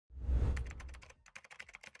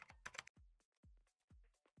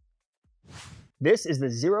This is the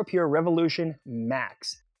XERO Pure Revolution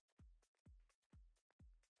Max.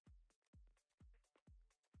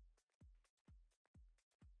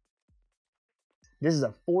 This is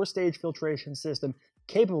a 4-stage filtration system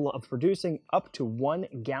capable of producing up to 1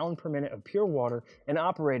 gallon per minute of pure water and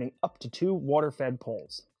operating up to 2 water-fed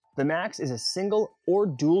poles. The Max is a single or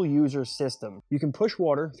dual user system. You can push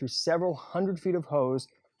water through several hundred feet of hose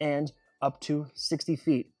and up to 60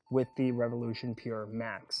 feet with the Revolution Pure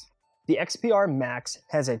Max. The XPR Max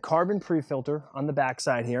has a carbon pre-filter on the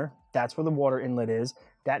backside here. That's where the water inlet is.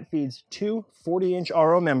 That feeds 2 40-inch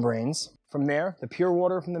RO membranes. From there, the pure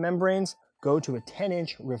water from the membranes go to a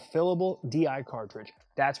 10-inch refillable DI cartridge.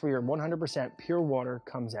 That's where your 100% pure water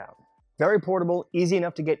comes out. Very portable, easy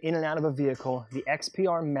enough to get in and out of a vehicle, the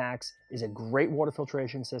XPR Max is a great water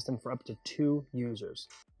filtration system for up to 2 users.